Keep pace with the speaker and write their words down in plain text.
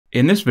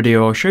In this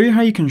video, I'll show you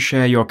how you can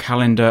share your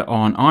calendar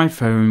on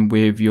iPhone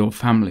with your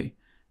family.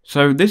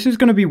 So this is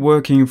going to be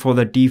working for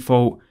the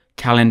default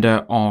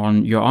calendar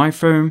on your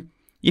iPhone.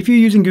 If you're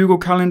using Google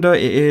Calendar,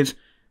 it's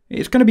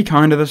going to be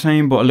kind of the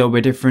same, but a little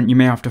bit different. You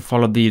may have to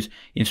follow these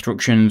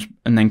instructions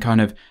and then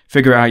kind of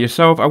figure it out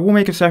yourself. I will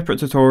make a separate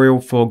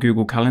tutorial for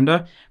Google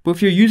Calendar, but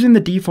if you're using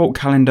the default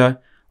calendar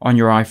on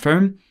your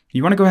iPhone,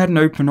 you want to go ahead and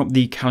open up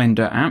the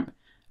Calendar app.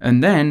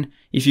 And then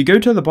if you go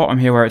to the bottom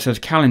here where it says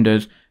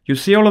Calendars, you'll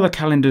see all of the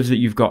calendars that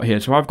you've got here.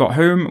 So I've got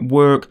home,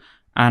 work,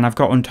 and I've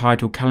got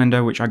untitled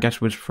calendar, which I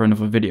guess was for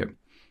another video.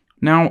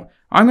 Now,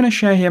 I'm going to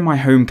share here my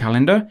home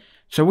calendar.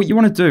 So what you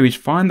want to do is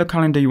find the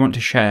calendar you want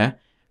to share,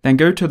 then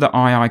go to the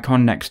eye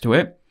icon next to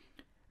it,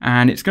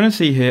 and it's going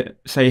to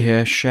say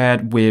here,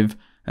 shared with,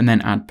 and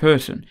then add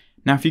person.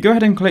 Now, if you go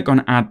ahead and click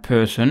on add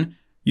person,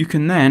 you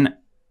can then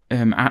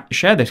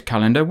share this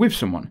calendar with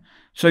someone.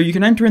 So you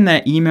can enter in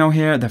their email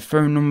here, their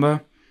phone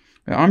number.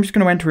 I'm just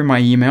going to enter in my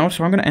email,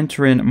 so I'm going to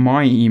enter in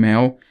my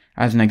email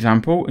as an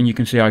example, and you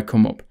can see I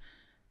come up.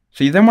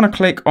 So you then want to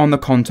click on the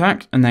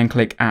contact and then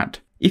click add.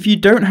 If you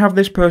don't have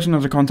this person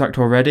as a contact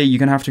already, you're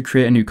going to have to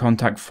create a new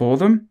contact for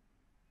them.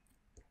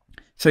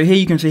 So here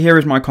you can see here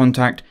is my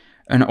contact,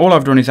 and all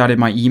I've done is added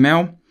my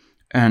email,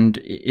 and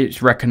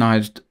it's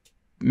recognized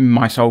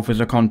myself as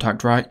a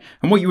contact, right?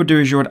 And what you would do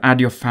is you would add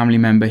your family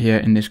member here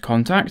in this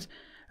contact,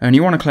 and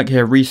you want to click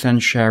here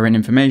resend sharing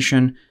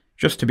information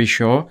just to be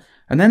sure.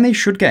 And then they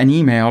should get an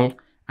email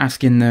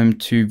asking them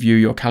to view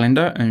your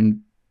calendar,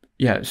 and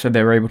yeah, so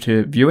they're able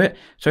to view it.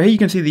 So here you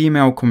can see the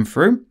email come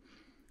through.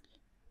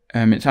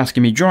 It's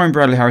asking me join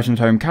Bradley Harrison's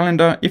home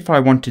calendar. If I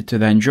wanted to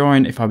then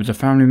join, if I was a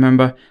family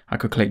member, I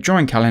could click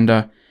join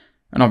calendar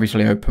and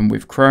obviously open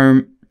with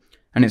Chrome.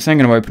 And it's then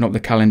going to open up the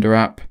calendar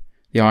app,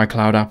 the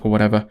iCloud app or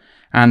whatever,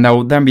 and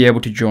they'll then be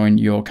able to join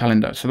your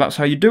calendar. So that's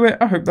how you do it.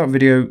 I hope that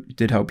video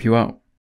did help you out.